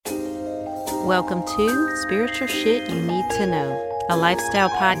Welcome to Spiritual Shit You Need to Know, a lifestyle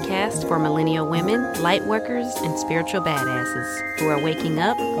podcast for millennial women, light workers, and spiritual badasses who are waking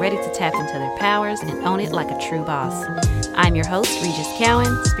up, ready to tap into their powers and own it like a true boss. I'm your host, Regis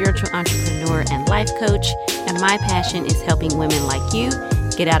Cowan, spiritual entrepreneur and life coach, and my passion is helping women like you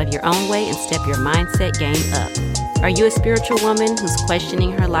get out of your own way and step your mindset game up. Are you a spiritual woman who's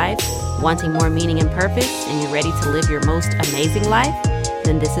questioning her life, wanting more meaning and purpose, and you're ready to live your most amazing life?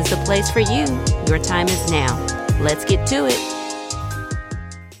 Then this is the place for you. Your time is now. Let's get to it.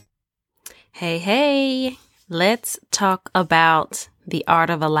 Hey, let's talk about the art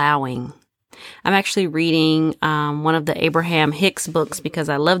of allowing. I'm actually reading one of the Abraham Hicks books because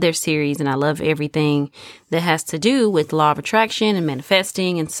I love their series and I love everything that has to do with law of attraction and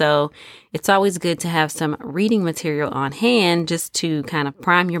manifesting. And so it's always good to have some reading material on hand just to kind of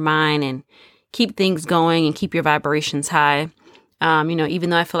prime your mind and keep things going and keep your vibrations high.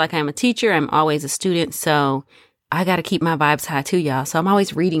 Even though I feel like I'm a teacher, I'm always a student. So I got to keep my vibes high too, y'all. So I'm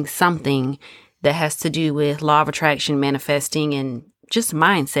always reading something that has to do with law of attraction, manifesting, and just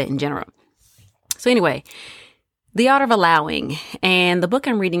mindset in general. So anyway, The Art of Allowing. And the book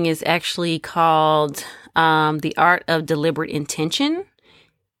I'm reading is actually called The Art of Deliberate Intention.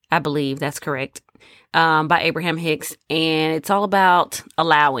 I believe that's correct. By Abraham Hicks. And it's all about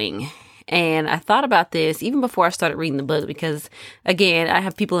allowing. And I thought about this even before I started reading the book because, again, I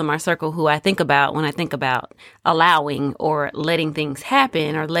have people in my circle who I think about when I think about allowing or letting things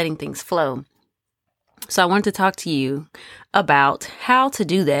happen or letting things flow. So I wanted to talk to you about how to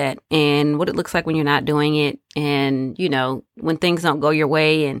do that and what it looks like when you're not doing it. And, when things don't go your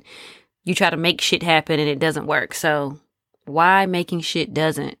way and you try to make shit happen and it doesn't work. So why making shit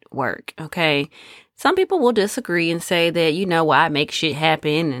doesn't work? Okay. Some people will disagree and say that, I make shit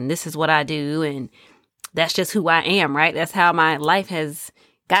happen and this is what I do. And that's just who I am, right? That's how my life has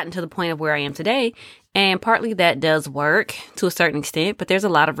gotten to the point of where I am today. And partly that does work to a certain extent, but there's a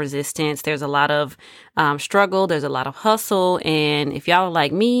lot of resistance. There's a lot of struggle. There's a lot of hustle. And if y'all are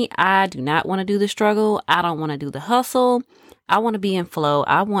like me, I do not want to do the struggle. I don't want to do the hustle. I want to be in flow.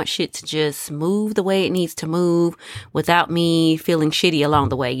 I want shit to just move the way it needs to move without me feeling shitty along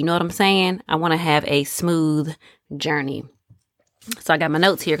the way. You know what I'm saying? I want to have a smooth journey. So I got my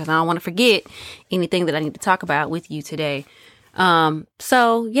notes here because I don't want to forget anything that I need to talk about with you today. Let's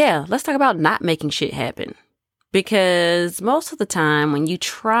talk about not making shit happen. Because most of the time when you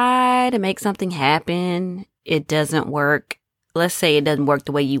try to make something happen, it doesn't work. Let's say it doesn't work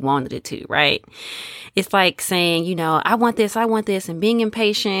the way you wanted it to, right? It's like saying, I want this, and being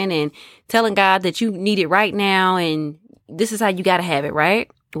impatient and telling God that you need it right now and this is how you got to have it, right?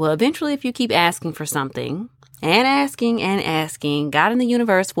 Well, eventually, if you keep asking for something and asking, God and the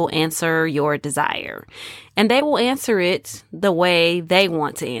universe will answer your desire. And they will answer it the way they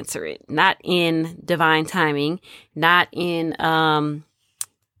want to answer it, not in divine timing, not in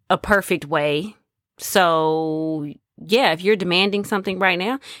a perfect way. So yeah, if you're demanding something right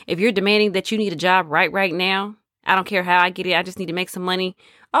now, if you're demanding that you need a job right now, I don't care how I get it. I just need to make some money.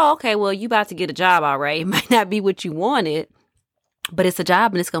 Oh, okay. Well, you about to get a job. All right. It might not be what you wanted, but it's a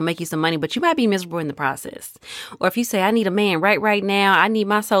job and it's going to make you some money, but you might be miserable in the process. Or if you say, I need a man right now. I need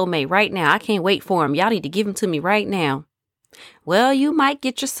my soulmate right now. I can't wait for him. Y'all need to give him to me right now. Well, you might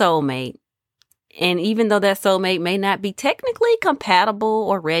get your soulmate. And even though that soulmate may not be technically compatible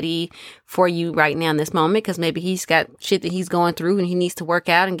or ready for you right now in this moment, because maybe he's got shit that he's going through and he needs to work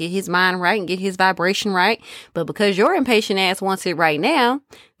out and get his mind right and get his vibration right. But because your impatient ass wants it right now,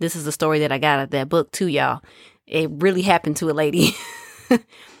 this is the story that I got out of that book too, y'all. It really happened to a lady.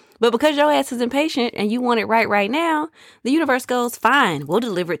 But because your ass is impatient and you want it right now, the universe goes, fine, we'll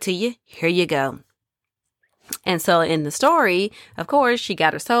deliver it to you. Here you go. And so in the story, of course, she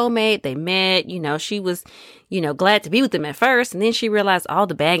got her soulmate. They met, she was, glad to be with him at first. And then she realized all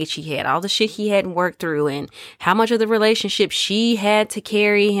the baggage she had, all the shit he hadn't worked through and how much of the relationship she had to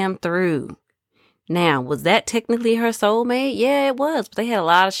carry him through. Now, was that technically her soulmate? Yeah, it was. But they had a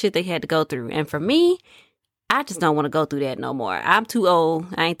lot of shit they had to go through. And for me, I just don't want to go through that no more. I'm too old.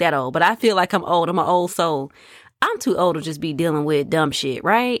 I ain't that old, but I feel like I'm old. I'm an old soul. I'm too old to just be dealing with dumb shit,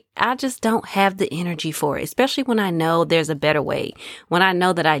 right? I just don't have the energy for it, especially when I know there's a better way. When I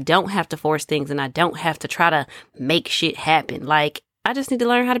know that I don't have to force things and I don't have to try to make shit happen. Like, I just need to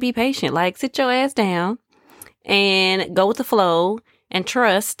learn how to be patient. Like, sit your ass down and go with the flow and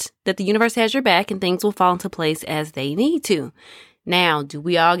trust that the universe has your back and things will fall into place as they need to. Now, do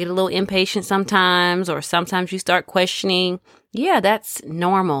we all get a little impatient sometimes, or sometimes you start questioning? Yeah, that's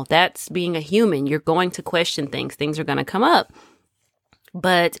normal. That's being a human. You're going to question things. Things are going to come up.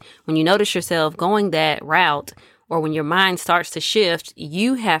 But when you notice yourself going that route, or when your mind starts to shift,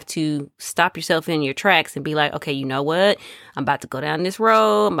 you have to stop yourself in your tracks and be like, okay, you know what? I'm about to go down this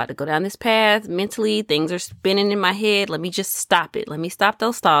road. I'm about to go down this path. Mentally, things are spinning in my head. Let me just stop it. Let me stop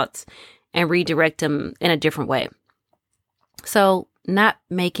those thoughts and redirect them in a different way. So not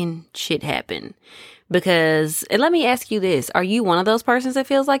making shit happen. Because, and let me ask you this, are you one of those persons that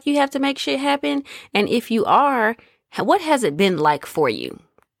feels like you have to make shit happen? And if you are, what has it been like for you?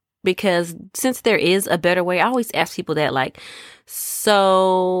 Because since there is a better way, I always ask people that, like,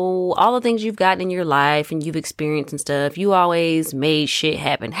 so all the things you've gotten in your life and you've experienced and stuff, you always made shit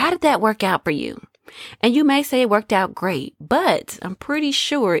happen. How did that work out for you? And you may say it worked out great, but I'm pretty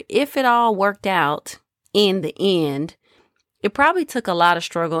sure if it all worked out in the end, it probably took a lot of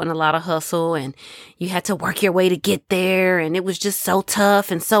struggle and a lot of hustle, and you had to work your way to get there, and it was just so tough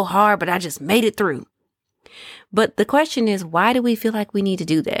and so hard, but I just made it through. But the question is, why do we feel like we need to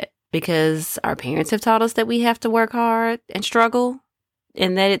do that? Because our parents have taught us that we have to work hard and struggle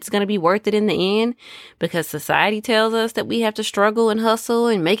and that it's going to be worth it in the end. Because society tells us that we have to struggle and hustle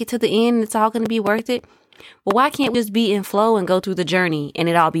and make it to the end and it's all going to be worth it. Well, why can't we just be in flow and go through the journey and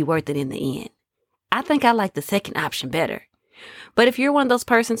it all be worth it in the end? I think I like the second option better. But if you're one of those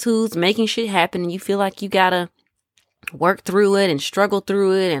persons who's making shit happen and you feel like you got to work through it and struggle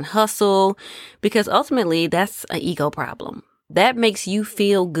through it and hustle, because ultimately that's an ego problem. That makes you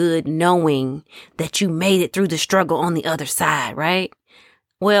feel good knowing that you made it through the struggle on the other side, right?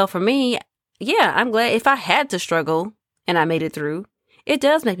 Well, for me, yeah, I'm glad if I had to struggle and I made it through, it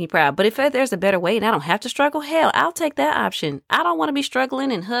does make me proud. But if there's a better way and I don't have to struggle, hell, I'll take that option. I don't want to be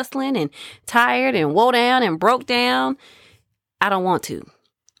struggling and hustling and tired and woe down and broke down. I don't want to.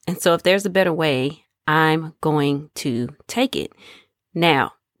 And so if there's a better way, I'm going to take it.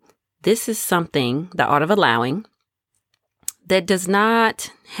 Now, this is something, the art of allowing, that does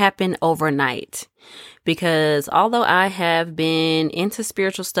not happen overnight. Because although I have been into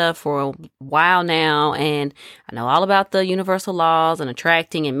spiritual stuff for a while now, and I know all about the universal laws and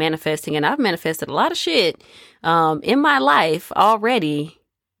attracting and manifesting, and I've manifested a lot of shit in my life already,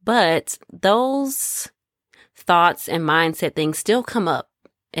 but those thoughts and mindset things still come up.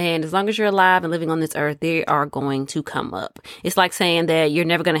 And as long as you're alive and living on this earth, they are going to come up. It's like saying that you're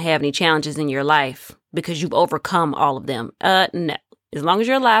never going to have any challenges in your life because you've overcome all of them. No. As long as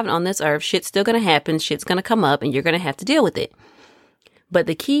you're alive and on this earth, shit's still going to happen. Shit's going to come up and you're going to have to deal with it. But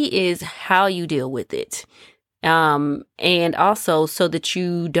the key is how you deal with it. And also so that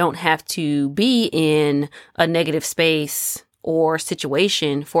you don't have to be in a negative space or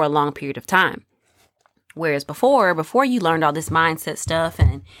situation for a long period of time. Whereas before you learned all this mindset stuff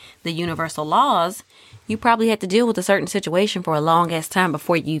and the universal laws, you probably had to deal with a certain situation for a long ass time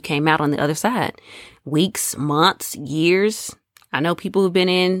before you came out on the other side. Weeks, months, years. I know people who've been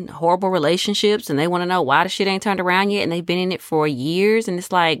in horrible relationships and they want to know why the shit ain't turned around yet. And they've been in it for years. And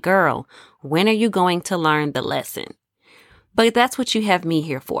it's like, girl, when are you going to learn the lesson? But that's what you have me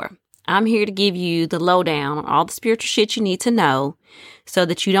here for. I'm here to give you the lowdown on all the spiritual shit you need to know so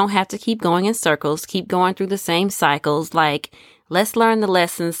that you don't have to keep going in circles, keep going through the same cycles. Like, let's learn the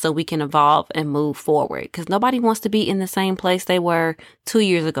lessons so we can evolve and move forward, because nobody wants to be in the same place they were 2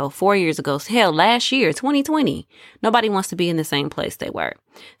 years ago, 4 years ago. Hell, last year, 2020, nobody wants to be in the same place they were.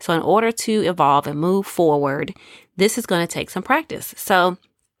 So in order to evolve and move forward, this is going to take some practice. So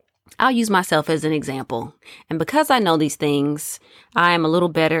I'll use myself as an example. And because I know these things, I am a little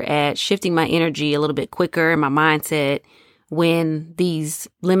better at shifting my energy a little bit quicker in my mindset when these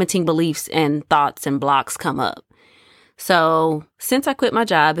limiting beliefs and thoughts and blocks come up. So since I quit my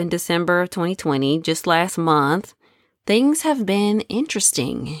job in December of 2020, just last month, things have been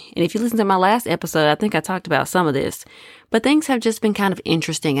interesting. And if you listen to my last episode, I think I talked about some of this, but things have just been kind of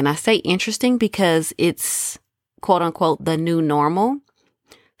interesting. And I say interesting because it's quote unquote the new normal.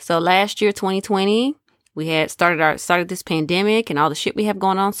 So last year, 2020, we had started this pandemic and all the shit we have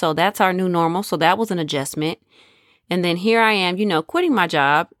going on. So that's our new normal. So that was an adjustment. And then here I am, quitting my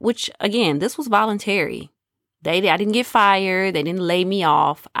job, which again, this was voluntary. I didn't get fired. They didn't lay me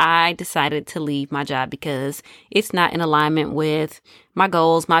off. I decided to leave my job because it's not in alignment with my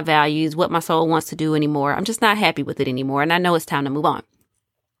goals, my values, what my soul wants to do anymore. I'm just not happy with it anymore. And I know it's time to move on.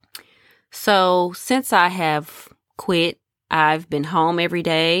 So since I have quit, I've been home every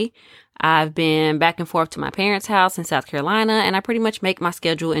day. I've been back and forth to my parents' house in South Carolina, and I pretty much make my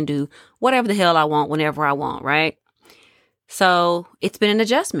schedule and do whatever the hell I want whenever I want, right? So it's been an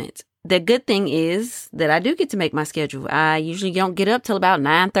adjustment. The good thing is that I do get to make my schedule. I usually don't get up till about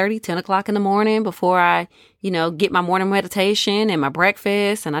 9:30, 10 o'clock in the morning before I, get my morning meditation and my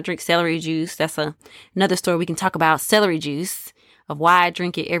breakfast, and I drink celery juice. That's another story we can talk about, celery juice, of why I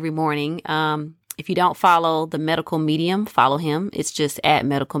drink it every morning. If you don't follow the medical medium, follow him. It's just at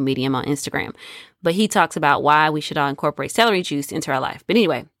medical medium on Instagram. But he talks about why we should all incorporate celery juice into our life. But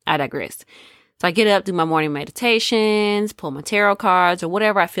anyway, I digress. So I get up, do my morning meditations, pull my tarot cards or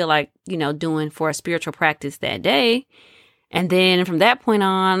whatever I feel like, doing for a spiritual practice that day. And then from that point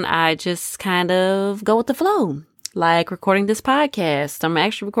on, I just kind of go with the flow. Like recording this podcast. I'm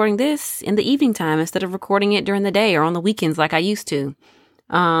actually recording this in the evening time instead of recording it during the day or on the weekends like I used to.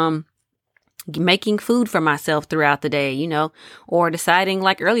 Making food for myself throughout the day, or deciding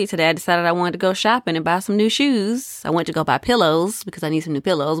like earlier today, I decided I wanted to go shopping and buy some new shoes. I went to go buy pillows because I need some new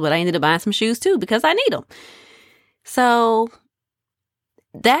pillows, but I ended up buying some shoes too because I need them. So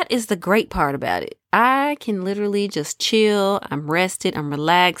that is the great part about it. I can literally just chill. I'm rested. I'm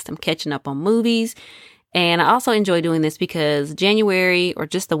relaxed. I'm catching up on movies. And I also enjoy doing this because January or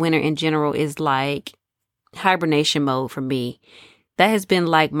just the winter in general is like hibernation mode for me. That has been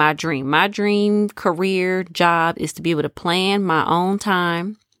like my dream. My dream career job is to be able to plan my own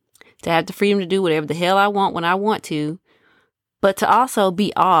time, to have the freedom to do whatever the hell I want when I want to, but to also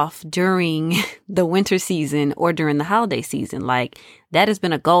be off during the winter season or during the holiday season. Like that has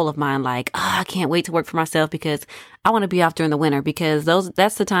been a goal of mine. Like, I can't wait to work for myself because I want to be off during the winter because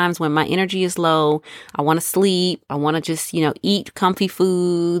that's the times when my energy is low. I want to sleep. I want to just, eat comfy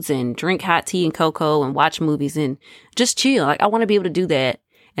foods and drink hot tea and cocoa and watch movies and just chill. Like I want to be able to do that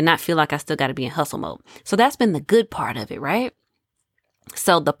and not feel like I still got to be in hustle mode. So that's been the good part of it, right?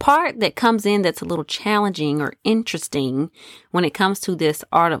 So the part that comes in that's a little challenging or interesting when it comes to this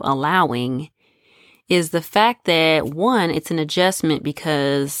art of allowing is the fact that, one, it's an adjustment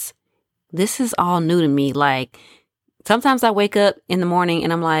because this is all new to me. Like sometimes I wake up in the morning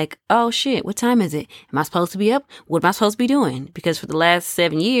and I'm like, oh shit, what time is it? Am I supposed to be up? What am I supposed to be doing? Because for the last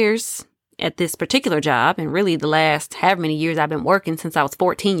 7 years at this particular job, and really the last however many years I've been working since I was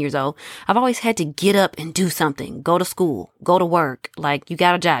 14 years old, I've always had to get up and do something, go to school, go to work. Like you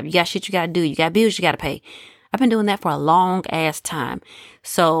got a job, you got shit you got to do, you got bills you got to pay. I've been doing that for a long ass time.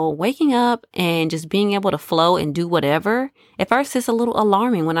 So waking up and just being able to flow and do whatever, at first it's a little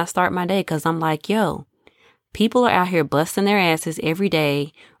alarming when I start my day because I'm like, yo, people are out here busting their asses every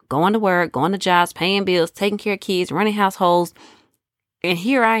day, going to work, going to jobs, paying bills, taking care of kids, running households. And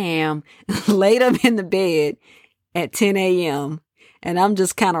here I am laid up in the bed at 10 a.m. and I'm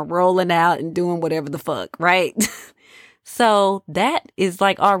just kind of rolling out and doing whatever the fuck, right? So that is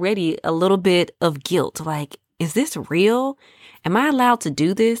like already a little bit of guilt. Like, is this real? Am I allowed to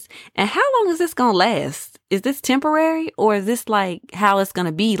do this? And how long is this going to last? Is this temporary or is this like how it's going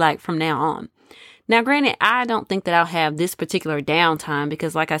to be like from now on? Now, granted, I don't think that I'll have this particular downtime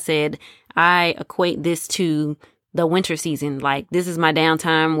because like I said, I equate this to the winter season. Like this is my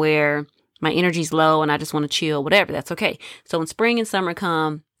downtime where my energy's low and I just want to chill, whatever. That's okay. So when spring and summer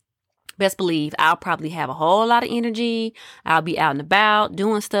come, best believe I'll probably have a whole lot of energy. I'll be out and about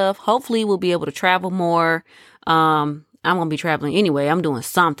doing stuff. Hopefully we'll be able to travel more. I'm going to be traveling anyway. I'm doing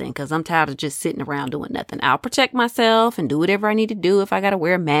something because I'm tired of just sitting around doing nothing. I'll protect myself and do whatever I need to do if I got to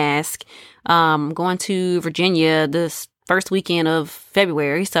wear a mask. I'm going to Virginia this first weekend of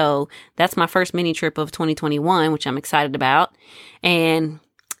February. So that's my first mini trip of 2021, which I'm excited about. And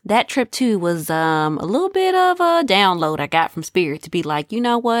that trip too was a little bit of a download I got from Spirit to be like, you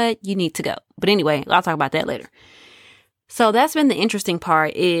know what, you need to go. But anyway, I'll talk about that later. So that's been the interesting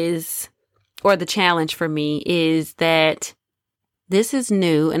part or the challenge for me is that this is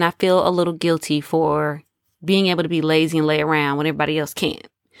new and I feel a little guilty for being able to be lazy and lay around when everybody else can't.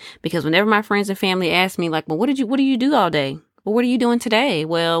 Because whenever my friends and family ask me like, well, what do you do all day? Well, what are you doing today?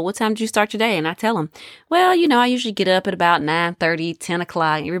 Well, what time did you start your day? And I tell them, well, I usually get up at about 9:30, 10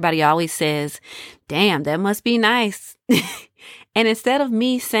 o'clock. Everybody always says, damn, that must be nice. And instead of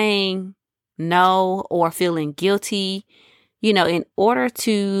me saying no or feeling guilty, in order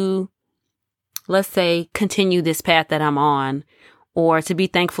to, let's say, continue this path that I'm on or to be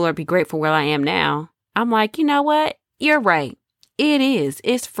thankful or be grateful where I am now, I'm like, you know what? You're right. It is.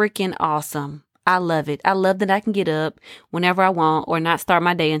 It's freaking awesome. I love it. I love that I can get up whenever I want or not start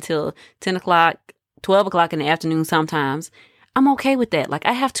my day until 10 o'clock, 12 o'clock in the afternoon sometimes. I'm okay with that. Like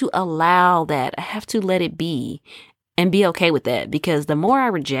I have to allow that. I have to let it be and be okay with that because the more I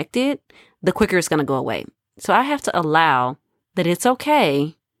reject it, the quicker it's going to go away. So I have to allow that it's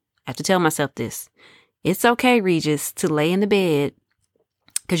okay. I have to tell myself this. It's okay, Regis, to lay in the bed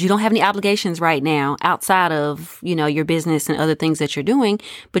because you don't have any obligations right now outside of, your business and other things that you're doing,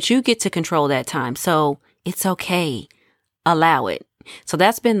 but you get to control that time. So it's okay. Allow it. So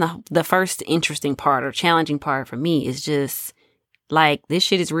that's been the first interesting part or challenging part for me is just like, this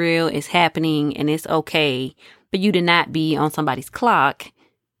shit is real. It's happening and it's okay. But you to not be on somebody's clock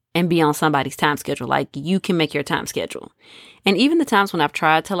and be on somebody's time schedule. Like, you can make your time schedule. And even the times when I've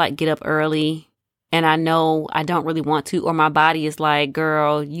tried to like get up early and I know I don't really want to, or my body is like,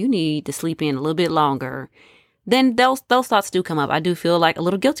 girl, you need to sleep in a little bit longer, then those thoughts do come up. I do feel like a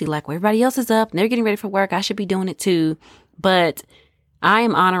little guilty, like, well, everybody else is up and they're getting ready for work. I should be doing it too. But I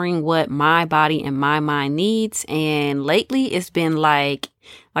am honoring what my body and my mind needs. And lately it's been like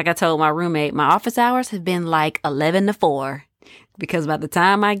I told my roommate, my office hours have been like 11 to 4, because by the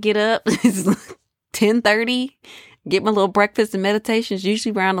time I get up, it's 10:30, get my little breakfast and meditations,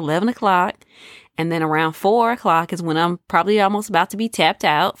 usually around 11 o'clock. And then around 4 o'clock is when I'm probably almost about to be tapped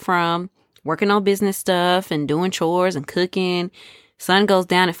out from working on business stuff and doing chores and cooking. Sun goes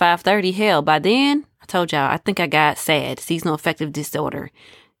down at 5:30. Hell, by then, I told y'all, I think I got SAD, seasonal affective disorder,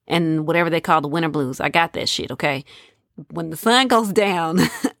 and whatever they call the winter blues. I got that shit, okay? When the sun goes down,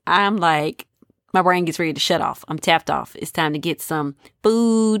 I'm like, my brain gets ready to shut off. I'm tapped off. It's time to get some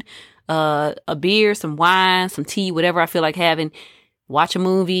food, a beer, some wine, some tea, whatever I feel like having. Watch a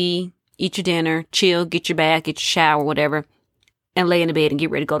movie, eat your dinner, chill, get your bath, get your shower, whatever, and lay in the bed and get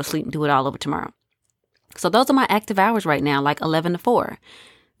ready to go to sleep and do it all over tomorrow. So those are my active hours right now, like 11 to 4.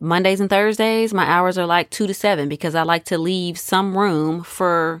 Mondays and Thursdays, my hours are like 2 to 7, because I like to leave some room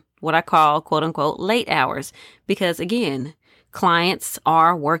for what I call, quote unquote, late hours. Because again, clients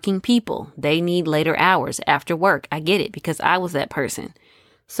are working people. They need later hours after work. I get it, because I was that person.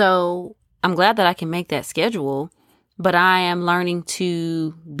 So I'm glad that I can make that schedule, but I am learning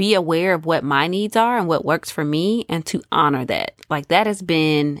to be aware of what my needs are and what works for me, and to honor that. Like, that has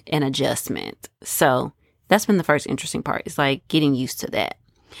been an adjustment. So that's been the first interesting part. It's like getting used to that.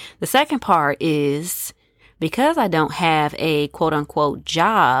 The second part is, because I don't have a quote unquote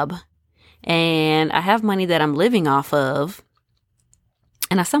job and I have money that I'm living off of,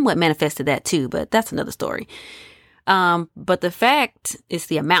 and I somewhat manifested that too, but that's another story. But the fact is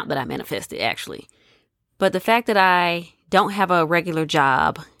the amount that I manifested, actually. But the fact that I don't have a regular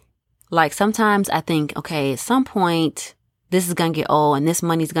job, like, sometimes I think, okay, at some point this is going to get old and this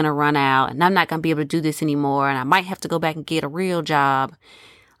money's going to run out and I'm not going to be able to do this anymore, and I might have to go back and get a real job.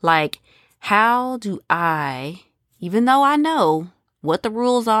 Like, how do I, even though I know what the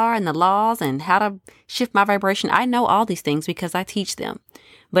rules are and the laws and how to shift my vibration, I know all these things because I teach them.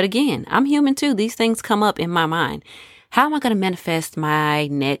 But again, I'm human too. These things come up in my mind. How am I going to manifest my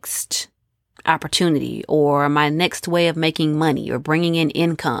next opportunity or my next way of making money or bringing in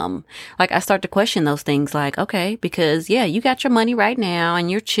income? Like, I start to question those things, like, okay, because yeah, you got your money right now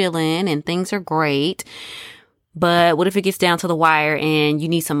and you're chilling and things are great. But what if it gets down to the wire and you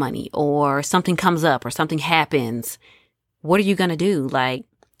need some money, or something comes up or something happens? What are you going to do? Like,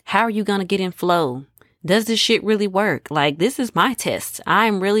 how are you going to get in flow? Does this shit really work? Like, this is my test.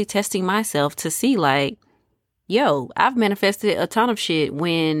 I'm really testing myself to see, like, yo, I've manifested a ton of shit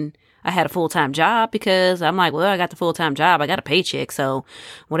when I had a full-time job, because I'm like, well, I got the full-time job. I got a paycheck. So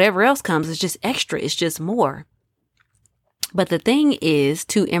whatever else comes is just extra. It's just more. But the thing is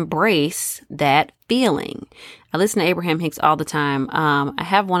to embrace that feeling. I listen to Abraham Hicks all the time. I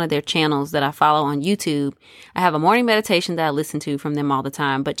have one of their channels that I follow on YouTube. I have a morning meditation that I listen to from them all the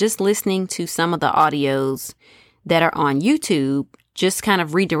time. But just listening to some of the audios that are on YouTube just kind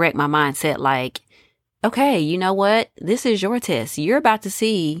of redirect my mindset. Like, okay, you know what? This is your test. You're about to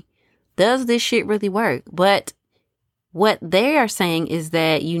see, does this shit really work? But what they are saying is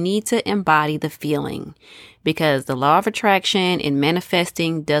that you need to embody the feeling, because the law of attraction and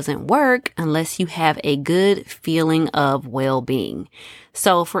manifesting doesn't work unless you have a good feeling of well-being.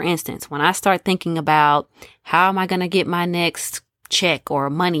 So for instance, when I start thinking about how am I going to get my next check or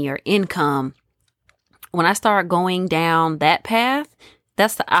money or income, when I start going down that path,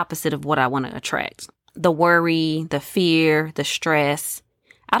 that's the opposite of what I want to attract. The worry, the fear, the stress.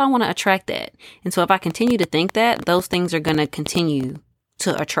 I don't want to attract that. And so if I continue to think that, those things are going to continue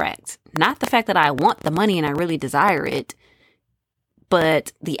to attract. Not the fact that I want the money and I really desire it,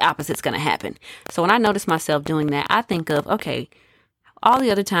 but the opposite's going to happen. So when I notice myself doing that, I think of, okay, all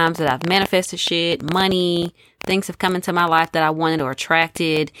the other times that I've manifested shit, money, things have come into my life that I wanted or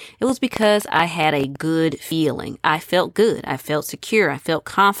attracted, it was because I had a good feeling. I felt good. I felt secure. I felt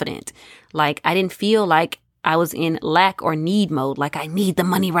confident. Like, I didn't feel like I was in lack or need mode, like I need the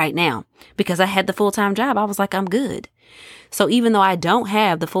money right now. Because I had the full-time job, I was like, I'm good. So even though I don't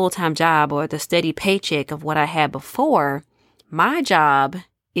have the full-time job or the steady paycheck of what I had before, my job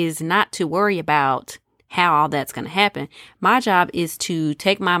is not to worry about how all that's going to happen. My job is to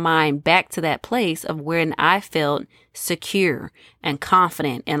take my mind back to that place of when I felt secure and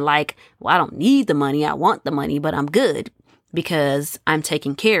confident and like, well, I don't need the money. I want the money, but I'm good because I'm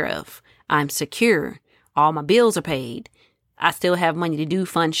taken care of. I'm secure. All my bills are paid. I still have money to do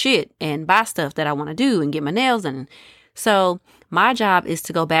fun shit and buy stuff that I want to do and get my nails done. So my job is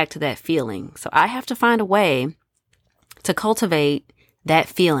to go back to that feeling. So I have to find a way to cultivate that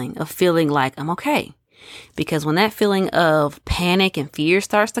feeling of feeling like I'm okay. Because when that feeling of panic and fear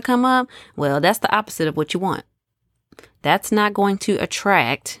starts to come up, well, that's the opposite of what you want. That's not going to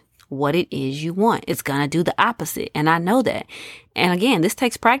attract what it is you want. It's going to do the opposite. And I know that. And again, this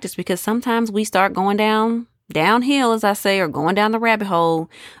takes practice because sometimes we start going downhill, as I say, or going down the rabbit hole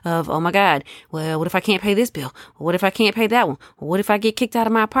of, oh my God, well, what if I can't pay this bill? What if I can't pay that one? What if I get kicked out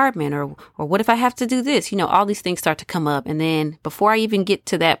of my apartment? Or what if I have to do this? All these things start to come up. And then before I even get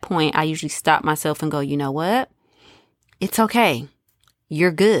to that point, I usually stop myself and go, you know what? It's okay.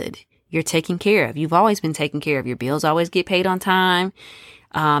 You're good. You're taken care of. You've always been taken care of. Your bills always get paid on time.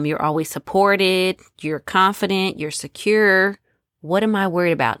 You're always supported. You're confident. You're secure. What am I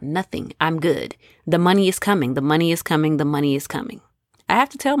worried about? Nothing. I'm good. The money is coming. The money is coming. The money is coming. I have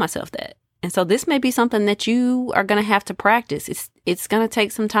to tell myself that. And so this may be something that you are going to have to practice. It's going to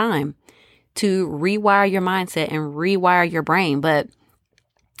take some time to rewire your mindset and rewire your brain.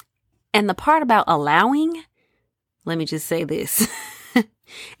 And the part about allowing, let me just say this,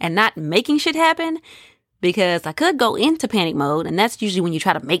 and not making shit happen, because I could go into panic mode. And that's usually when you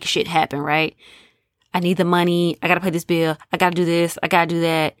try to make shit happen, right? I need the money. I got to pay this bill. I got to do this. I got to do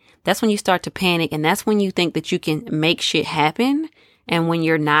that. That's when you start to panic. And that's when you think that you can make shit happen and when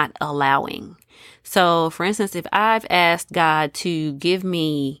you're not allowing. So for instance, if I've asked God to give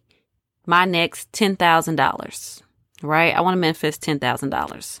me my next $10,000, right? I want to manifest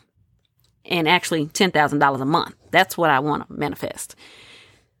 $10,000 and actually $10,000 a month. That's what I want to manifest.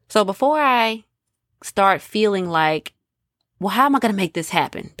 So before I start feeling like, well, how am I going to make this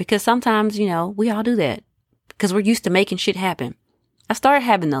happen? Because sometimes, we all do that because we're used to making shit happen. I started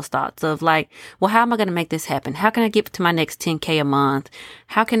having those thoughts of like, well, how am I going to make this happen? How can I get to my next 10K a month?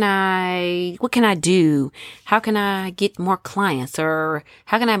 What can I do? How can I get more clients? Or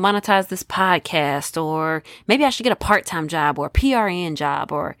how can I monetize this podcast? Or maybe I should get a part-time job or a PRN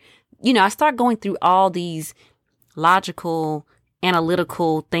job. Or, I start going through all these logical,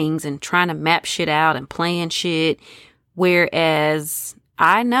 analytical things and trying to map shit out and plan shit. Whereas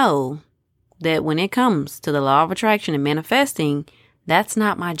I know that when it comes to the law of attraction and manifesting, that's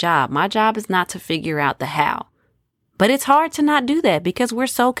not my job. My job is not to figure out the how. But it's hard to not do that because we're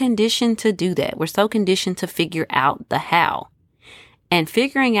so conditioned to do that. We're so conditioned to figure out the how. And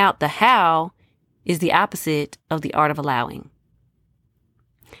figuring out the how is the opposite of the art of allowing.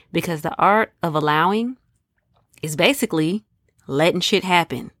 Because the art of allowing is basically letting shit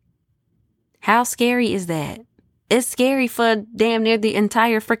happen. How scary is that? It's scary for damn near the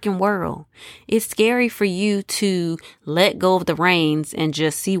entire freaking world. It's scary for you to let go of the reins and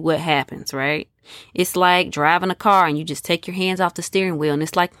just see what happens, right? It's like driving a car and you just take your hands off the steering wheel and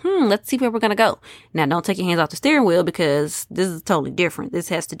it's like, let's see where we're going to go. Now, don't take your hands off the steering wheel because this is totally different. This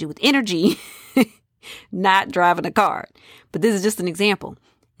has to do with energy, not driving a car. But this is just an example.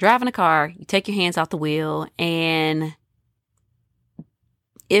 Driving a car, you take your hands off the wheel, and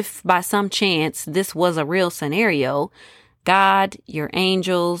if by some chance this was a real scenario, God, your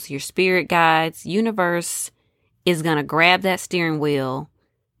angels, your spirit guides, universe is going to grab that steering wheel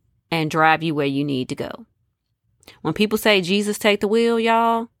and drive you where you need to go. When people say Jesus take the wheel,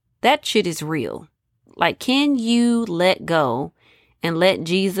 y'all, that shit is real. Like, can you let go and let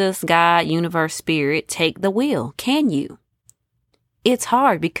Jesus, God, universe, spirit take the wheel? Can you? It's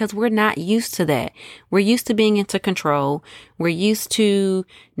hard because we're not used to that. We're used to being into control. We're used to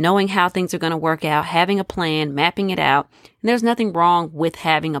knowing how things are going to work out, having a plan, mapping it out. And there's nothing wrong with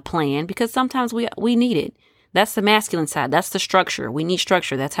having a plan because sometimes we need it. That's the masculine side. That's the structure. We need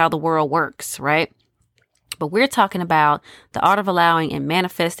structure. That's how the world works, right? But we're talking about the art of allowing and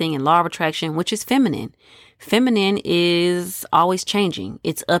manifesting and law of attraction, which is feminine. Feminine is always changing.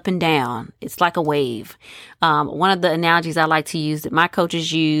 It's up and down. It's like a wave. One of the analogies I like to use that my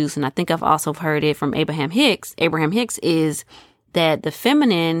coaches use, and I think I've also heard it from Abraham Hicks, is that the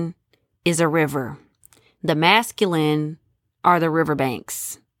feminine is a river. The masculine are the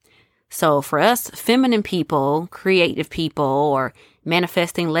riverbanks. So for us feminine people, creative people, or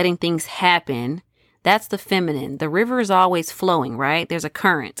manifesting, letting things happen, that's the feminine. The river is always flowing, right? There's a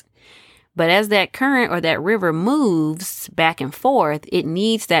current. But as that current or that river moves back and forth, it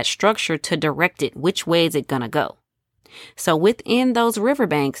needs that structure to direct it. Which way is it going to go? So within those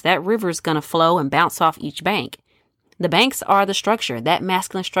riverbanks, that river is going to flow and bounce off each bank. The banks are the structure, that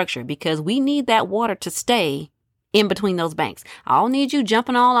masculine structure, because we need that water to stay in between those banks. I don't need you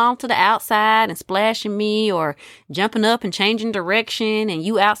jumping all onto the outside and splashing me, or jumping up and changing direction and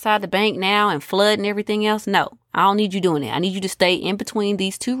you outside the bank now and flooding everything else. No, I don't need you doing that. I need you to stay in between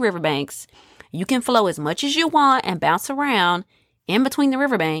these two riverbanks. You can flow as much as you want and bounce around in between the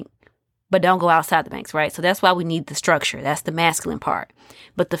riverbank, but don't go outside the banks, right? So that's why we need the structure. That's the masculine part.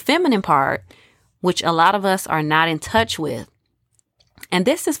 But the feminine part, which a lot of us are not in touch with, and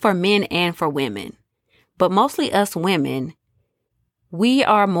this is for men and for women, but mostly us women, we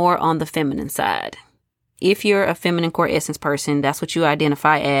are more on the feminine side. If you're a feminine core essence person, that's what you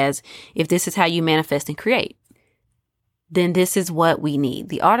identify as. If this is how you manifest and create, then this is what we need.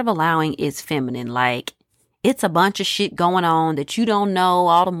 The art of allowing is feminine. Like, it's a bunch of shit going on that you don't know,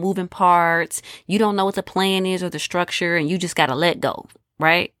 all the moving parts. You don't know what the plan is or the structure, and you just got to let go,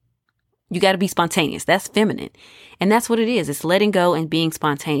 right? You got to be spontaneous. That's feminine. And that's what it is. It's letting go and being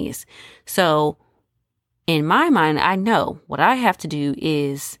spontaneous. So in my mind, I know what I have to do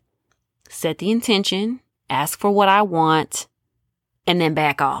is set the intention, ask for what I want, and then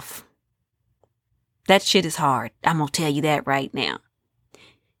back off. That shit is hard. I'm going to tell you that right now.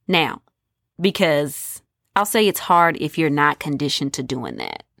 Now, because I'll say it's hard if you're not conditioned to doing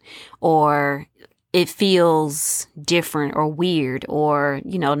that, or it feels different or weird or,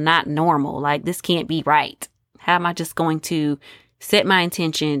 not normal. Like, this can't be right. How am I just going to set my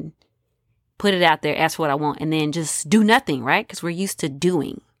intention, put it out there, ask for what I want, and then just do nothing, right? Because we're used to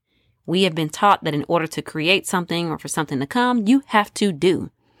doing. We have been taught that in order to create something or for something to come, you have to do.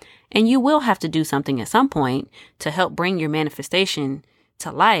 And you will have to do something at some point to help bring your manifestation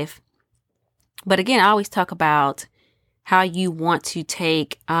to life. But again, I always talk about how you want to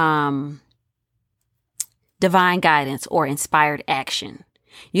take divine guidance or inspired action.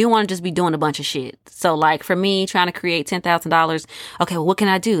 You don't want to just be doing a bunch of shit. So like for me, trying to create $10,000. Okay, well, what can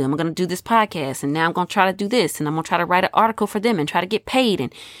I do? I'm going to do this podcast, and now I'm going to try to do this, and I'm going to try to write an article for them and try to get paid.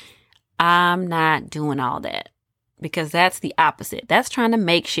 And I'm not doing all that, because that's the opposite. That's trying to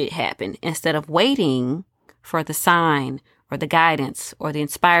make shit happen instead of waiting for the sign or the guidance or the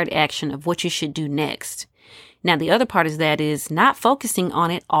inspired action of what you should do next. Now, the other part is not focusing on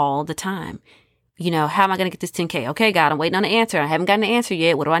it all the time. How am I going to get this 10K? Okay, God, I'm waiting on the answer. I haven't gotten the answer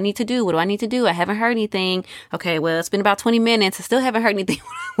yet. What do I need to do? What do I need to do? I haven't heard anything. Okay, well, it's been about 20 minutes. I still haven't heard anything.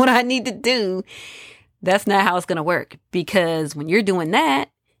 What do I need to do? That's not how it's going to work, because when you're doing that,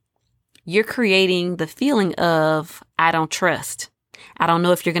 you're creating the feeling of, I don't trust. I don't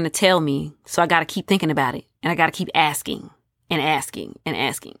know if you're going to tell me. So I got to keep thinking about it. And I got to keep asking and asking and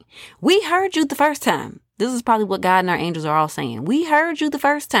asking. We heard you the first time. This is probably what God and our angels are all saying. We heard you the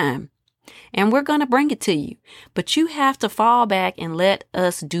first time, and we're going to bring it to you. But you have to fall back and let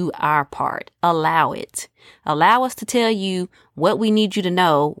us do our part. Allow it. Allow us to tell you what we need you to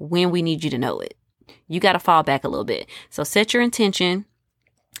know when we need you to know it. You got to fall back a little bit. So set your intention.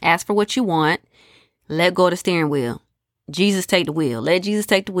 Ask for what you want. Let go of the steering wheel. Jesus take the wheel. Let Jesus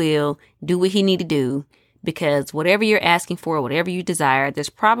take the wheel. Do what he need to do. Because whatever you're asking for, whatever you desire,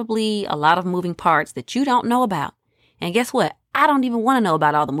 there's probably a lot of moving parts that you don't know about. And guess what? I don't even want to know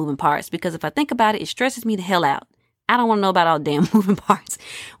about all the moving parts, because if I think about it, it stresses me the hell out. I don't want to know about all the damn moving parts.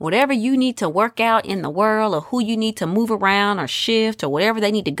 Whatever you need to work out in the world, or who you need to move around or shift, or whatever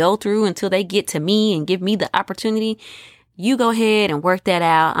they need to go through until they get to me and give me the opportunity, you go ahead and work that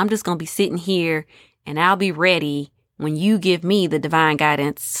out. I'm just going to be sitting here, and I'll be ready when you give me the divine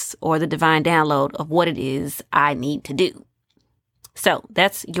guidance or the divine download of what it is I need to do. So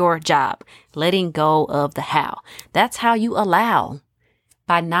that's your job, letting go of the how. That's how you allow,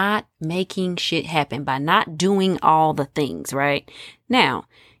 by not making shit happen, by not doing all the things, right? Now,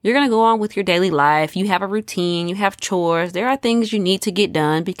 you're going to go on with your daily life. You have a routine, you have chores. There are things you need to get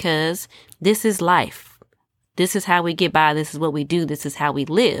done, because this is life. This is how we get by. This is what we do. This is how we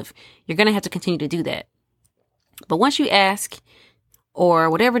live. You're going to have to continue to do that. But once you ask, or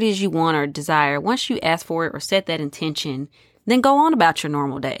whatever it is you want or desire, once you ask for it or set that intention, then go on about your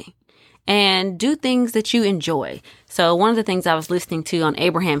normal day and do things that you enjoy. So one of the things I was listening to on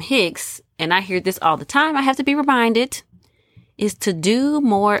Abraham Hicks, and I hear this all the time, I have to be reminded, is to do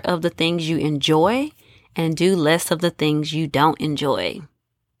more of the things you enjoy and do less of the things you don't enjoy.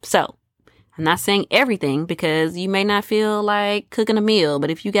 So I'm not saying everything, because you may not feel like cooking a meal, but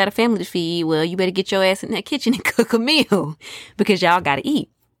if you got a family to feed, well, you better get your ass in that kitchen and cook a meal, because y'all got to eat.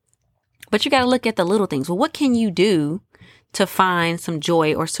 But you got to look at the little things. Well, what can you do to find some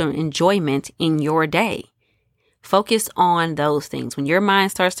joy or some enjoyment in your day? Focus on those things. When your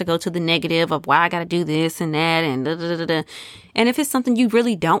mind starts to go to the negative of, why I got to do this and that and da, da, da, da. And if it's something you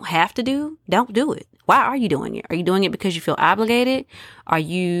really don't have to do, don't do it. Why are you doing it? Are you doing it because you feel obligated? Are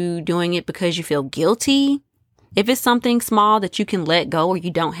you doing it because you feel guilty? If it's something small that you can let go or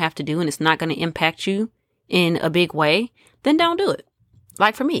you don't have to do, and it's not going to impact you in a big way, then don't do it.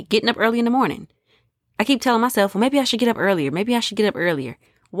 Like for me, getting up early in the morning. I keep telling myself, well, maybe I should get up earlier. Maybe I should get up earlier.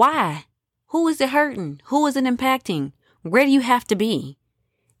 Why? Who is it hurting? Who is it impacting? Where do you have to be?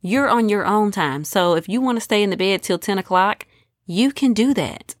 You're on your own time. So if you want to stay in the bed till 10 o'clock, you can do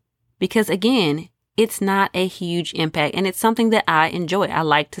that. Because again, it's not a huge impact and it's something that I enjoy. I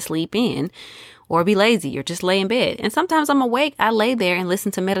like to sleep in or be lazy or just lay in bed. And sometimes I'm awake. I lay there and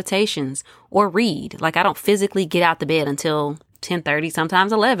listen to meditations or read. Like I don't physically get out the bed until 10:30,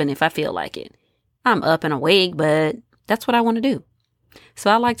 sometimes 11 if I feel like it. I'm up and awake, but that's what I want to do. So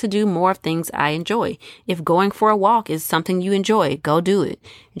I like to do more of things I enjoy. If going for a walk is something you enjoy, go do it.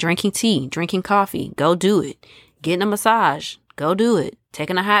 Drinking tea, drinking coffee, go do it. Getting a massage, go do it.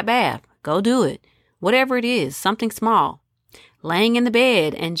 Taking a hot bath, go do it. Whatever it is, something small. Laying in the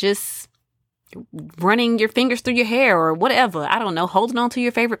bed and just running your fingers through your hair or whatever. I don't know, holding on to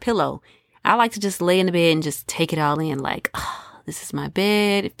your favorite pillow. I like to just lay in the bed and just take it all in like, this is my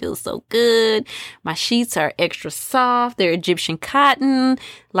bed. It feels so good. My sheets are extra soft. They're Egyptian cotton.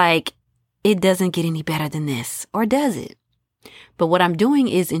 Like, it doesn't get any better than this. Or does it? But what I'm doing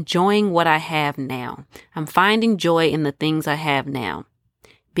is enjoying what I have now. I'm finding joy in the things I have now.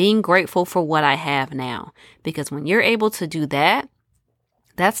 Being grateful for what I have now. Because when you're able to do that,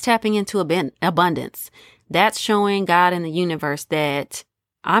 that's tapping into abundance. That's showing God and the universe that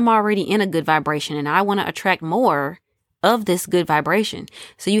I'm already in a good vibration and I want to attract more of this good vibration.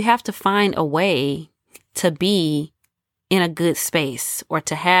 So you have to find a way to be in a good space or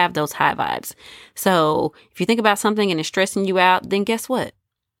to have those high vibes. So if you think about something and it's stressing you out, then guess what?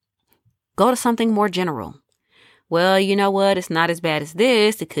 Go to something more general. Well, you know what? It's not as bad as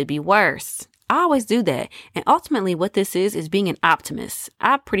this. It could be worse. I always do that. And ultimately what this is being an optimist.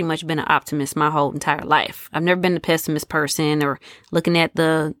 I've pretty much been an optimist my whole entire life. I've never been a pessimist person or looking at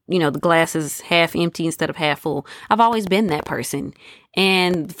the glasses half empty instead of half full. I've always been that person.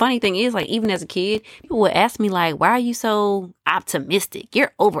 And the funny thing is, like, even as a kid, people would ask me like, why are you so optimistic?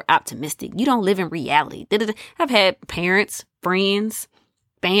 You're over optimistic. You don't live in reality. I've had parents, friends,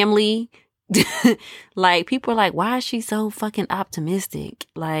 family, like people are like, why is she so fucking optimistic?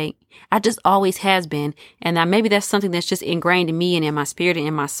 Like, I just always has been. And maybe that's something that's just ingrained in me and in my spirit and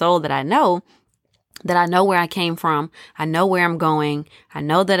in my soul that I know where I came from. I know where I'm going. I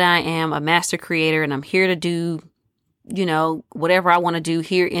know that I am a master creator and I'm here to do, whatever I want to do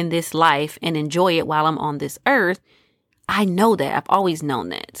here in this life and enjoy it while I'm on this earth. I know that. I've always known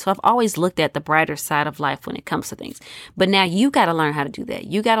that. So I've always looked at the brighter side of life when it comes to things. But now you got to learn how to do that.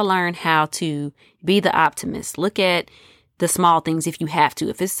 You got to learn how to be the optimist. Look at the small things if you have to.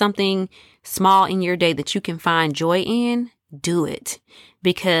 If it's something small in your day that you can find joy in, do it.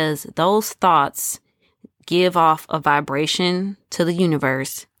 Because those thoughts give off a vibration to the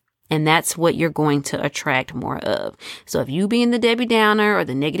universe. And that's what you're going to attract more of. So if you being the Debbie Downer or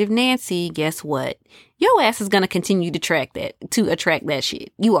the negative Nancy, guess what? Your ass is going to continue to attract that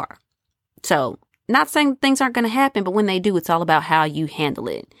shit. You are. So not saying things aren't going to happen, but when they do, it's all about how you handle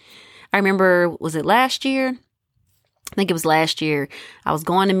it. I remember, was it last year? I think it was last year. I was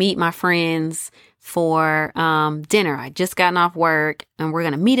going to meet my friends for dinner. I just gotten off work and we're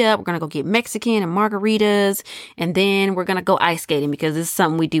going to meet up. We're going to go get Mexican and margaritas. And then we're going to go ice skating because this is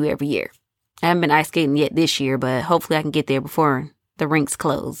something we do every year. I haven't been ice skating yet this year, but hopefully I can get there before the rinks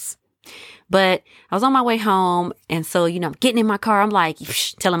close. But I was on my way home. And so, getting in my car, I'm like,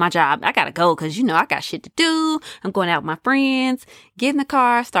 telling my job, I got to go because, I got shit to do. I'm going out with my friends, get in the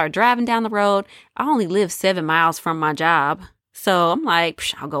car, start driving down the road. I only live 7 miles from my job. So I'm like,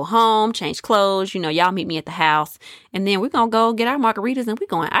 I'll go home, change clothes, y'all meet me at the house. And then we're going to go get our margaritas and we're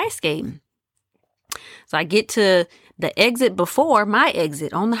going ice skating. So I get to the exit before my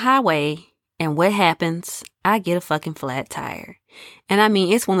exit on the highway. And what happens? I get a fucking flat tire. And I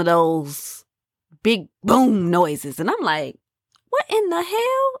mean, it's one of those big boom noises. And I'm like, what in the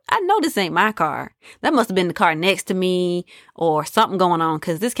hell? I know this ain't my car. That must have been the car next to me or something going on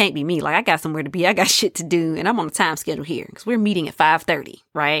because this can't be me. Like, I got somewhere to be. I got shit to do. And I'm on a time schedule here because we're meeting at 5:30,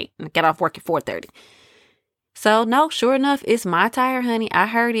 right? And I get off work at 4:30. So, no, sure enough, it's my tire, honey. I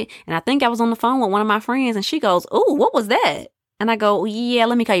heard it. And I think I was on the phone with one of my friends and she goes, "Ooh, what was that?" And I go, "Yeah,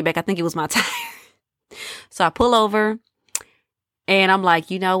 let me call you back. I think it was my tire." So I pull over and I'm like,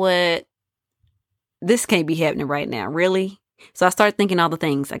 you know what? This can't be happening right now. Really? So I start thinking all the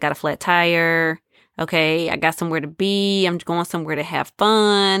things. I got a flat tire. Okay. I got somewhere to be. I'm going somewhere to have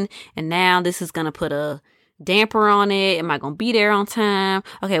fun. And now this is going to put a damper on it. Am I going to be there on time?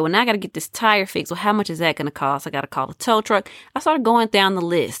 Okay. Well, now I got to get this tire fixed. Well, how much is that going to cost? I got to call the tow truck. I started going down the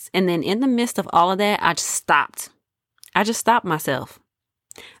list. And then in the midst of all of that, I just stopped. Myself.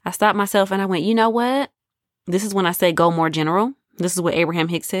 I stopped myself and I went, you know what? This is when I say go more general. This is what Abraham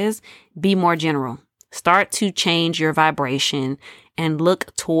Hicks says. Be more general. Start to change your vibration and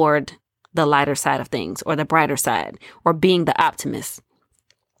look toward the lighter side of things, or the brighter side, or being the optimist.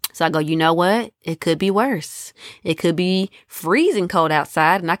 So I go, you know what? It could be worse. It could be freezing cold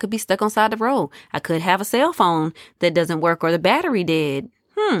outside and I could be stuck on the side of the road. I could have a cell phone that doesn't work or the battery dead.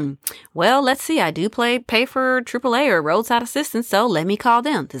 Well, let's see. I do pay for AAA or roadside assistance, so let me call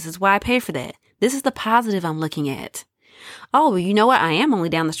them. This is why I pay for that. This is the positive I'm looking at. Oh, well, you know what? I am only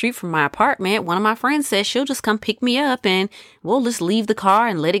down the street from my apartment. One of my friends says she'll just come pick me up and we'll just leave the car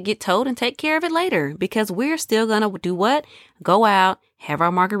and let it get towed and take care of it later, because we're still going to do what? Go out, have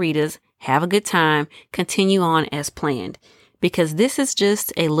our margaritas, have a good time, continue on as planned, because this is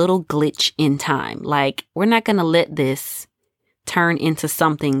just a little glitch in time. Like, we're not going to let this turn into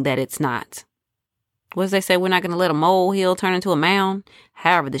something that it's not. What does they say? We're not going to let a molehill turn into a mound.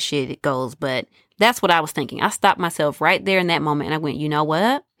 However the shit it goes. But that's what I was thinking. I stopped myself right there in that moment and I went, you know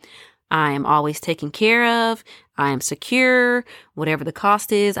what? I am always taken care of. I am secure. Whatever the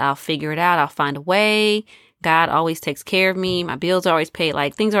cost is, I'll figure it out. I'll find a way. God always takes care of me. My bills are always paid.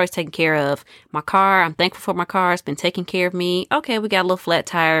 Like, things are always taken care of. My car, I'm thankful for my car. It's been taking care of me. Okay, we got a little flat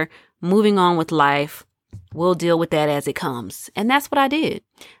tire. Moving on with life. We'll deal with that as it comes. And that's what I did.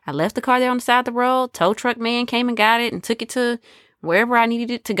 I left the car there on the side of the road. Tow truck man came and got it and took it to wherever I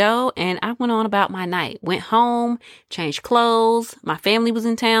needed it to go. And I went on about my night. Went home, changed clothes. My family was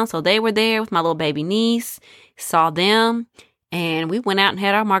in town, so they were there with my little baby niece. Saw them. And we went out and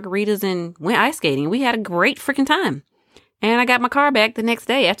had our margaritas and went ice skating. We had a great freaking time. And I got my car back the next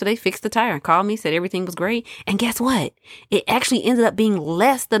day after they fixed the tire and called me, said everything was great. And guess what? It actually ended up being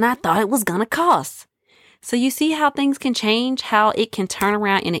less than I thought it was going to cost. So you see how things can change, how it can turn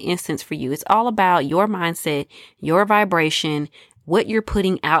around in an instance for you. It's all about your mindset, your vibration, what you're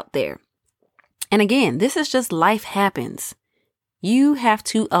putting out there. And again, this is just life happens. You have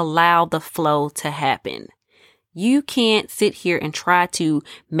to allow the flow to happen. You can't sit here and try to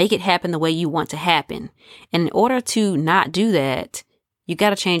make it happen the way you want to happen. And in order to not do that, you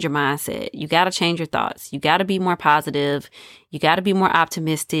got to change your mindset. You got to change your thoughts. You got to be more positive. You got to be more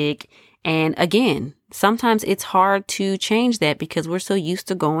optimistic. And again, sometimes it's hard to change that because we're so used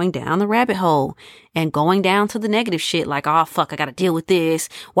to going down the rabbit hole and going down to the negative shit like, oh, fuck, I got to deal with this.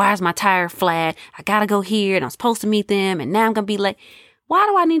 Why is my tire flat? I got to go here and I'm supposed to meet them and now I'm going to be late. Why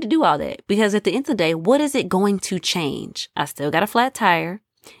do I need to do all that? Because at the end of the day, what is it going to change? I still got a flat tire.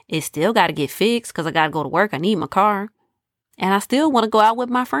 It still got to get fixed because I got to go to work. I need my car. And I still want to go out with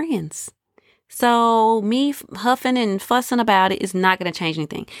my friends. So me huffing and fussing about it is not going to change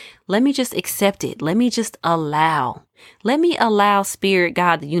anything. Let me just accept it. Let me just allow. Let me allow Spirit,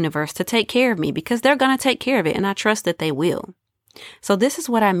 God, the universe to take care of me because they're going to take care of it. And I trust that they will. So this is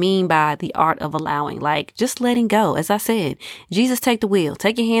what I mean by the art of allowing, like just letting go. As I said, Jesus, take the wheel,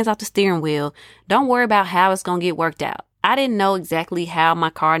 take your hands off the steering wheel. Don't worry about how it's going to get worked out. I didn't know exactly how my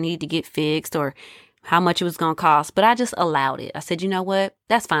car needed to get fixed or how much it was going to cost, but I just allowed it. I said, you know what?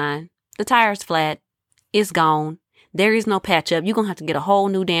 That's fine. The tire's flat. It's gone. There is no patch up. You're going to have to get a whole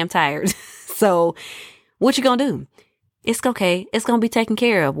new damn tire. So what you going to do? It's okay. It's going to be taken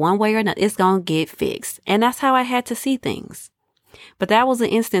care of one way or another. It's going to get fixed. And that's how I had to see things. But that was an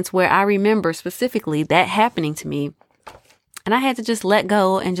instance where I remember specifically that happening to me. And I had to just let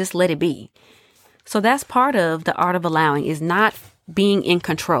go and just let it be. So that's part of the art of allowing, is not being in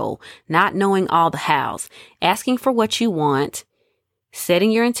control, not knowing all the hows, asking for what you want,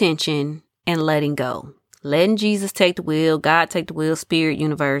 setting your intention, and letting go. Letting Jesus take the wheel, God take the wheel, Spirit,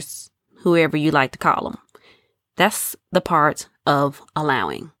 universe, whoever you like to call them. That's the part of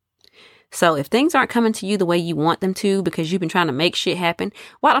allowing. So if things aren't coming to you the way you want them to because you've been trying to make shit happen,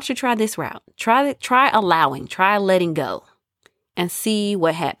 why don't you try this route? Try allowing, try letting go and see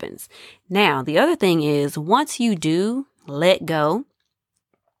what happens. Now, the other thing is, once you do let go,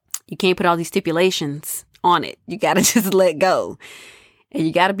 you can't put all these stipulations on it. You got to just let go. And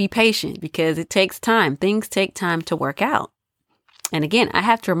you got to be patient because it takes time. Things take time to work out. And again, I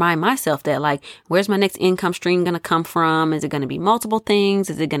have to remind myself that, like, where's my next income stream going to come from? Is it going to be multiple things?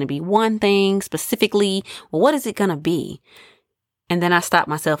 Is it going to be one thing specifically? Well, what is it going to be? And then I stop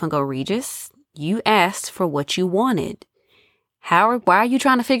myself and go, Regis, you asked for what you wanted. Why are you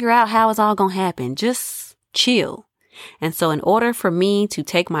trying to figure out how it's all going to happen? Just chill. And so in order for me to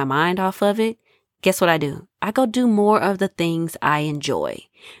take my mind off of it, guess what I do? I go do more of the things I enjoy.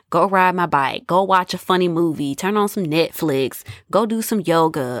 Go ride my bike. Go watch a funny movie. Turn on some Netflix. Go do some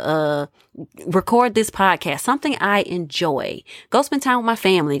yoga. Record this podcast. Something I enjoy. Go spend time with my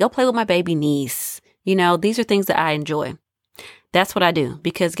family. Go play with my baby niece. You know, these are things that I enjoy. That's what I do.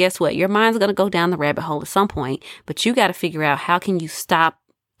 Because guess what? Your mind's going to go down the rabbit hole at some point. But you got to figure out how can you stop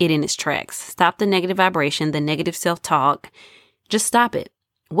it in its tracks. Stop the negative vibration, the negative self-talk. Just stop it.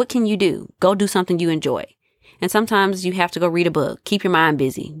 What can you do? Go do something you enjoy. And sometimes you have to go read a book. Keep your mind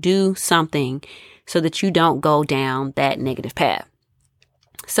busy. Do something so that you don't go down that negative path.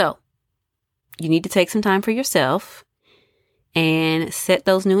 So you need to take some time for yourself and set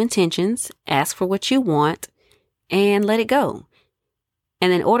those new intentions. Ask for what you want and let it go.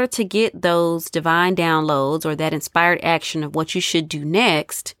 And in order to get those divine downloads or that inspired action of what you should do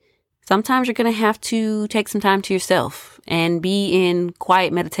next, sometimes you're going to have to take some time to yourself and be in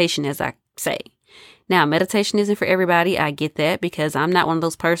quiet meditation, as I say. Now, meditation isn't for everybody. I get that, because I'm not one of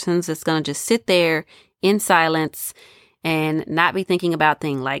those persons that's going to just sit there in silence and not be thinking about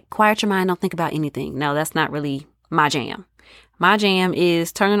things. Like, quiet your mind, don't think about anything. No, that's not really my jam. My jam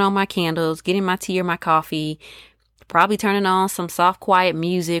is turning on my candles, getting my tea or my coffee, probably turning on some soft, quiet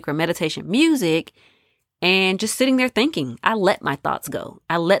music or meditation music, and just sitting there thinking. I let my thoughts go.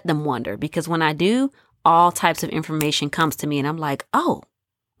 I let them wander, because when I do, all types of information comes to me and I'm like, oh,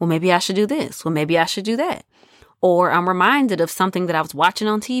 well, maybe I should do this. Well, maybe I should do that. Or I'm reminded of something that I was watching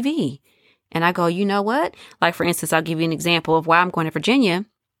on TV. And I go, you know what? Like, for instance, I'll give you an example of why I'm going to Virginia.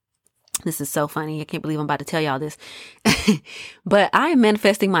 This is so funny. I can't believe I'm about to tell y'all this. But I am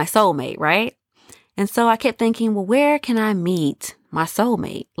manifesting my soulmate, right? And so I kept thinking, well, where can I meet my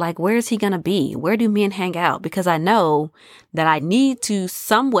soulmate? Like, where is he going to be? Where do men hang out? Because I know that I need to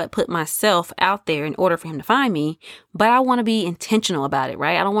somewhat put myself out there in order for him to find me, but I want to be intentional about it,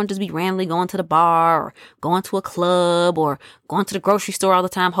 right? I don't want to just be randomly going to the bar or going to a club or going to the grocery store all the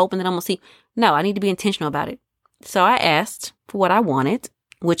time, hoping that I'm going to see. No, I need to be intentional about it. So I asked for what I wanted,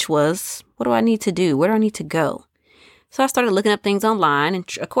 which was, what do I need to do? Where do I need to go? So I started looking up things online, and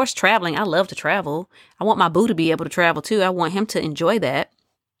of course, traveling. I love to travel. I want my boo to be able to travel too. I want him to enjoy that.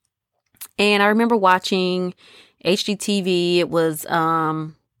 And I remember watching HGTV. It was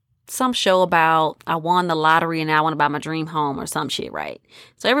some show about I won the lottery and now I want to buy my dream home or some shit, right?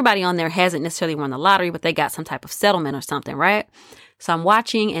 So everybody on there hasn't necessarily won the lottery, but they got some type of settlement or something, right? So I'm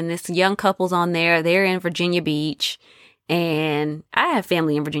watching, and this young couple's on there. They're in Virginia Beach. And I have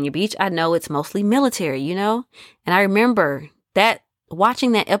family in Virginia Beach. I know it's mostly military, you know? And I remember that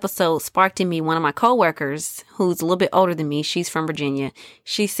watching that episode sparked in me one of my coworkers who's a little bit older than me. She's from Virginia.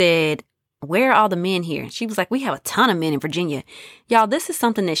 She said, where are all the men here? She was like, we have a ton of men in Virginia. Y'all, this is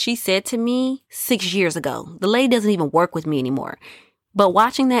something that she said to me 6 years ago. The lady doesn't even work with me anymore. But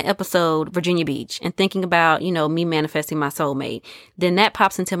watching that episode, Virginia Beach, and thinking about, you know, me manifesting my soulmate, then that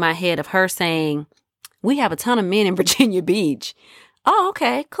pops into my head of her saying, we have a ton of men in Virginia Beach. Oh,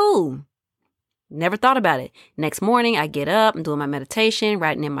 okay, cool. Never thought about it. Next morning, I get up, I'm doing my meditation,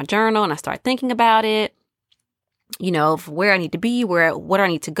 writing in my journal, and I start thinking about it. You know, where I need to be, what I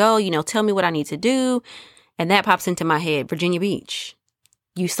need to go, you know, tell me what I need to do. And that pops into my head, Virginia Beach.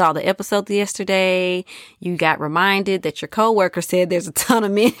 You saw the episode yesterday. You got reminded that your coworker said there's a ton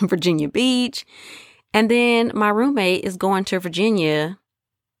of men in Virginia Beach. And then my roommate is going to Virginia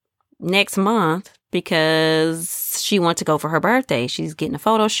next month because she wants to go for her birthday. She's getting a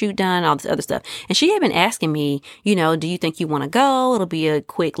photo shoot done, all this other stuff. And she had been asking me, you know, do you think you want to go? It'll be a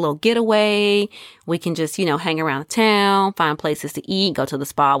quick little getaway. We can just, you know, hang around the town, find places to eat, go to the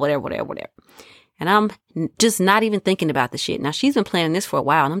spa, whatever. And I'm just not even thinking about the shit. Now, she's been planning this for a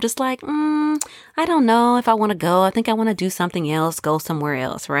while, and I'm just like, I don't know if I want to go. I think I want to do something else, go somewhere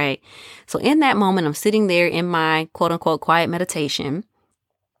else, right? So in that moment, I'm sitting there in my quote unquote quiet meditation.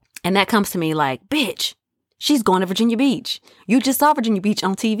 And that comes to me like, bitch, she's going to Virginia Beach. You just saw Virginia Beach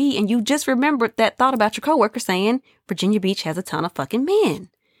on TV, and you just remembered that thought about your coworker saying Virginia Beach has a ton of fucking men.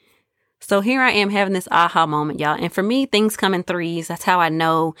 So here I am having this aha moment, y'all. And for me, things come in threes. That's how I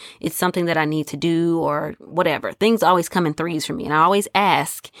know it's something that I need to do or whatever. Things always come in threes for me. And I always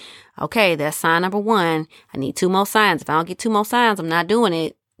ask, okay, that's sign number 1. I need 2 more signs. If I don't get 2 more signs, I'm not doing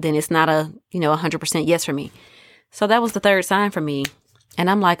it. Then it's not a, 100% yes for me. So that was the 3rd sign for me. And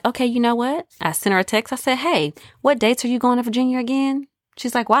I'm like, okay, you know what? I sent her a text. I said, hey, what dates are you going to Virginia again?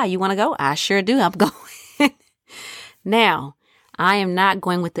 She's like, why? You want to go? I sure do. I'm going. Now, I am not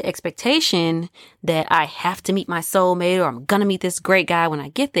going with the expectation that I have to meet my soulmate or I'm going to meet this great guy when I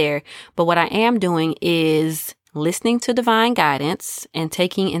get there. But what I am doing is listening to divine guidance and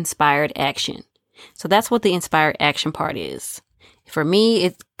taking inspired action. So that's what the inspired action part is. For me,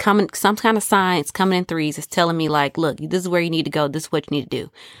 it's coming, some kind of sign, it's coming in threes. It's telling me like, look, this is where you need to go. This is what you need to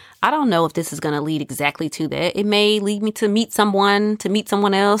do. I don't know if this is going to lead exactly to that. It may lead me to meet someone, to meet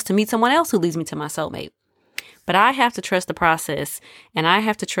someone else who leads me to my soulmate. But I have to trust the process, and I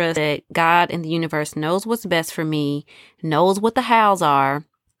have to trust that God and the universe knows what's best for me, knows what the hows are,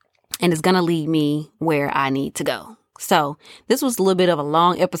 and is going to lead me where I need to go. So this was a little bit of a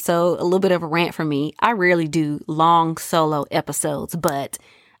long episode, a little bit of a rant for me. I rarely do long solo episodes, but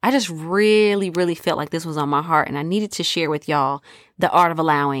I just really, really felt like this was on my heart and I needed to share with y'all the art of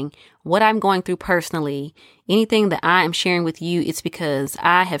allowing, what I'm going through personally. Anything that I am sharing with you, it's because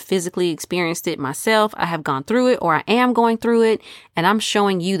I have physically experienced it myself. I have gone through it, or I am going through it, and I'm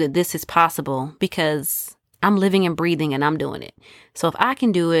showing you that this is possible because I'm living and breathing and I'm doing it. So if I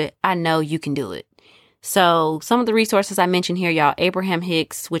can do it, I know you can do it. So some of the resources I mentioned here, y'all, Abraham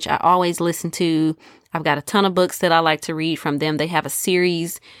Hicks, which I always listen to. I've got a ton of books that I like to read from them. They have a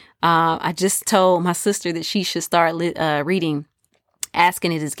series. I just told my sister that she should start reading Ask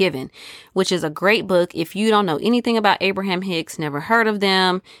and It Is Given, which is a great book. If you don't know anything about Abraham Hicks, never heard of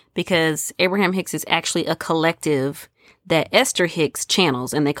them, because Abraham Hicks is actually a collective that Esther Hicks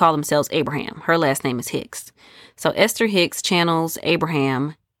channels, and they call themselves Abraham. Her last name is Hicks. So Esther Hicks channels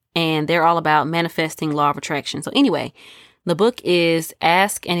Abraham, and they're all about manifesting law of attraction. So anyway, the book is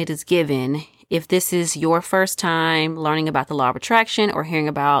Ask and It Is Given. If this is your first time learning about the law of attraction or hearing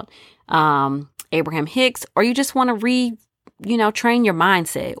about Abraham Hicks, or you just want to train your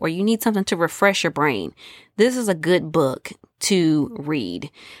mindset, or you need something to refresh your brain, this is a good book to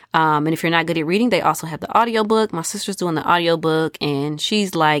read. And if you're not good at reading, they also have the audiobook. My sister's doing the audiobook and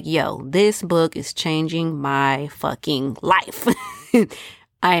she's like, yo, this book is changing my fucking life.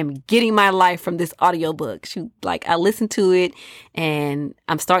 I am getting my life from this audiobook. I listened to it and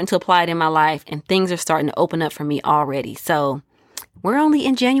I'm starting to apply it in my life, and things are starting to open up for me already. So we're only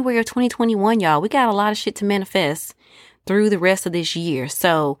in January of 2021, y'all. We got a lot of shit to manifest through the rest of this year.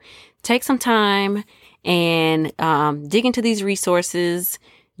 So take some time and dig into these resources.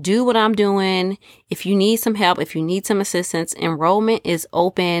 Do what I'm doing. If you need some help, if you need some assistance, enrollment is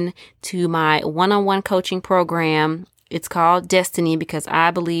open to my one-on-one coaching program. It's called Destiny because I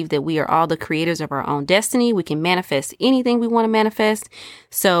believe that we are all the creators of our own destiny. We can manifest anything we want to manifest.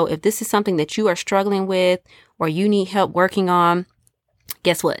 So if this is something that you are struggling with or you need help working on,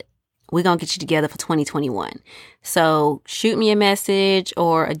 guess what? We're going to get you together for 2021. So shoot me a message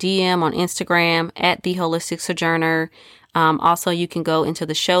or a DM on Instagram at The Holistic Sojourner. Also, you can go into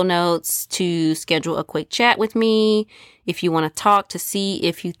the show notes to schedule a quick chat with me. If you want to talk to see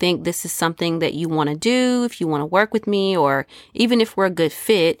if you think this is something that you want to do, if you want to work with me, or even if we're a good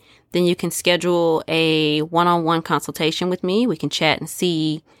fit, then you can schedule a one-on-one consultation with me. We can chat and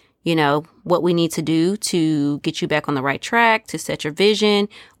see what we need to do to get you back on the right track, to set your vision,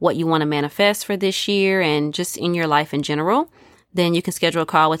 what you want to manifest for this year and just in your life in general. Then you can schedule a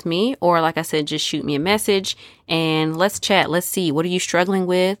call with me, or like I said, just shoot me a message and let's chat. Let's see. What are you struggling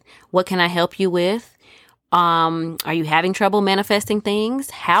with? What can I help you with? Are you having trouble manifesting things?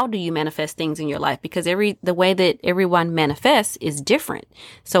 How do you manifest things in your life? Because the way that everyone manifests is different.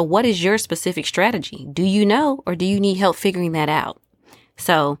 So what is your specific strategy? Do you know, or do you need help figuring that out?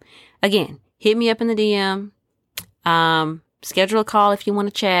 So again, hit me up in the DM, schedule a call if you want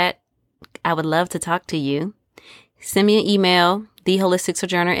to chat. I would love to talk to you. Send me an email,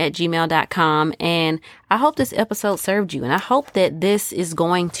 theholisticsojourner@gmail.com. And I hope this episode served you. And I hope that this is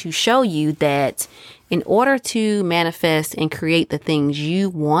going to show you that in order to manifest and create the things you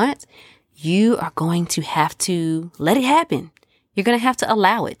want, you are going to have to let it happen. You're going to have to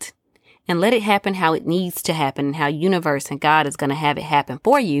allow it. And let it happen how it needs to happen, and how universe and God is going to have it happen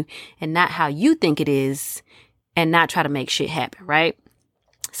for you, and not how you think it is, and not try to make shit happen, right?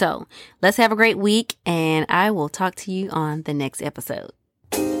 So let's have a great week, and I will talk to you on the next episode.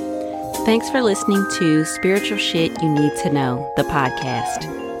 Thanks for listening to Spiritual Shit You Need to Know, the podcast.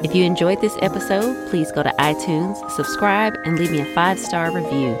 If you enjoyed this episode, please go to iTunes, subscribe, and leave me a 5-star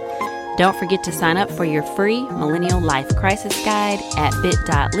review. Don't forget to sign up for your free Millennial Life Crisis Guide at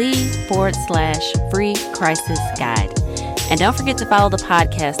bit.ly/free crisis guide. And don't forget to follow the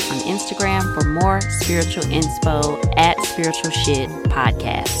podcast on Instagram for more spiritual inspo at Spiritual Shit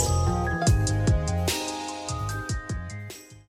Podcast.